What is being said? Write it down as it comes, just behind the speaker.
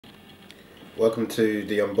Welcome to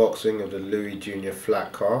the unboxing of the Louis Junior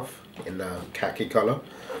flat calf in khaki colour.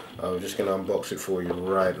 I'm just going to unbox it for you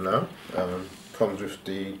right now. Comes with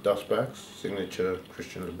the dust bags, signature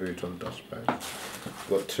Christian Louboutin dust bags.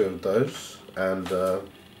 Got two of those and the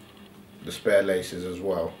spare laces as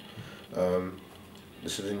well.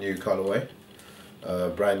 This is a new colourway,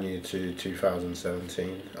 brand new to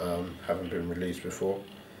 2017, haven't been released before.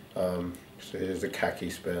 So here's the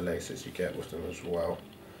khaki spare laces you get with them as well.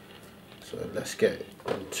 So let's get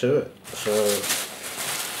into it. So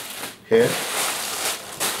here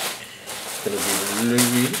it's going to be the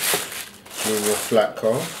Louis Junior flat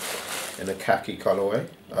calf in a khaki colourway.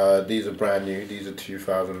 These are brand new. These are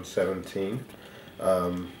 2017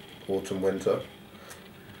 autumn winter.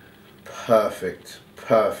 Perfect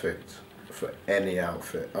for any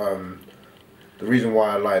outfit. The reason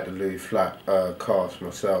why I like the Louis flat calves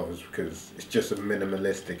myself is because it's just a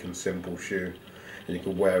minimalistic and simple shoe. And you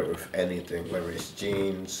can wear it with anything, whether it's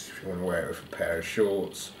jeans, if you want to wear it with a pair of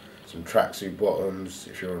shorts, some tracksuit bottoms,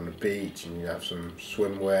 if you're on the beach and you have some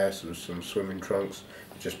swimwear, some swimming trunks,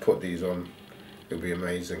 just put these on, it'll be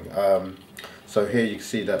amazing. So here you can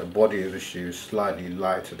see that the body of the shoe is slightly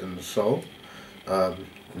lighter than the sole. And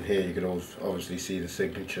here you can obviously see the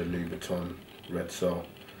signature Louboutin red sole,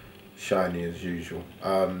 shiny as usual.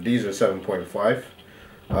 These are 7.5.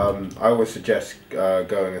 I always suggest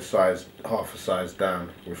going half a size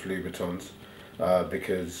down with Louboutins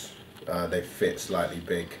because they fit slightly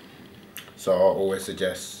big. So I always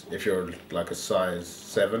suggest, if you're like a size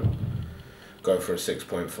 7, go for a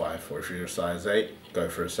 6.5, or if you're a size 8, go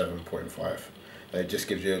for a 7.5. It just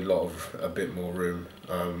gives you a bit more room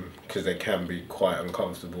because they can be quite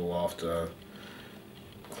uncomfortable after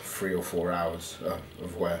 3 or 4 hours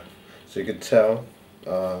of wear. So you can tell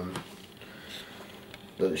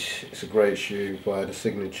that it's a great shoe by the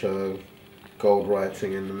signature gold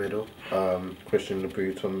writing in the middle, Christian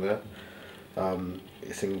Louboutin there.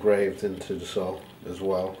 It's engraved into the sole as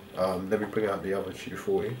well. Let me bring out the other shoe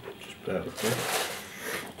for you, just bear with me.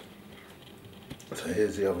 So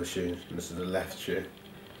here's the other shoe, this is the left shoe.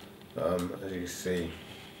 As you can see,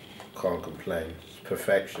 can't complain, it's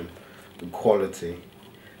perfection, the quality.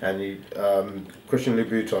 And Christian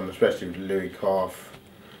Louboutin, especially with Louis calf,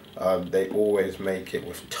 they always make it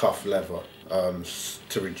with tough leather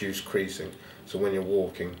to reduce creasing. So when you're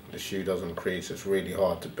walking, the shoe doesn't crease. It's really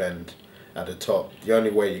hard to bend at the top. The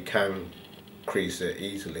only way you can crease it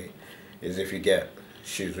easily is if you get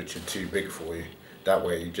shoes which are too big for you. That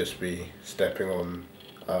way you just be stepping on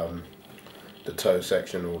the toe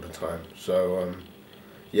section all the time. So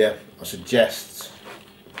yeah, I suggest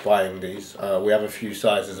buying these. We have a few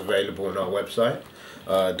sizes available on our website,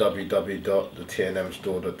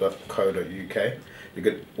 www.thetnmstore.co.uk. You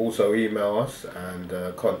could also email us and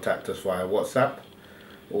contact us via WhatsApp.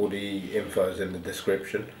 All the info is in the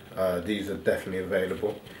description. These are definitely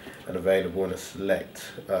available, and available in a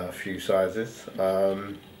select few sizes.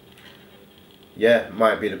 Yeah,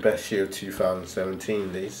 might be the best shoe of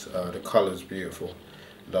 2017, these. The colour's beautiful,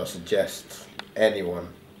 and I suggest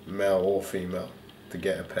anyone, male or female, to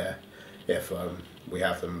get a pair if we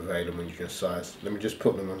have them available in your size. Let me just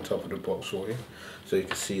put them on top of the box for you so you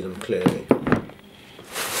can see them clearly.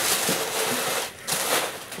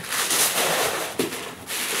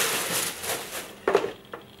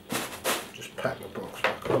 Just pack the box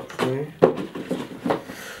back up for you. There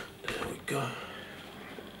we go.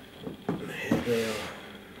 And here they are.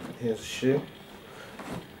 Here's the shoe.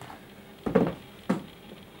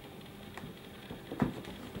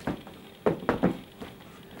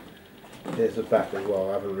 Here's the back as well.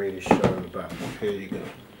 I haven't really shown the back. Here you go.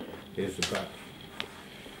 Here's the back.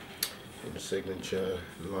 And the signature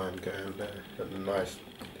line going there. And the nice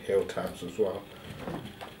heel tabs as well.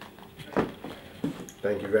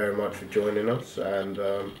 Thank you very much for joining us, and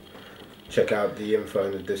check out the info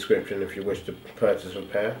in the description if you wish to purchase a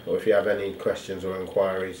pair, or if you have any questions or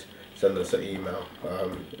inquiries, send us an email.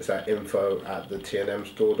 It's at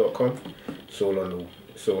info@thetnmstore.com. It's all on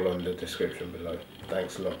the description below.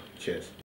 Thanks a lot. Cheers.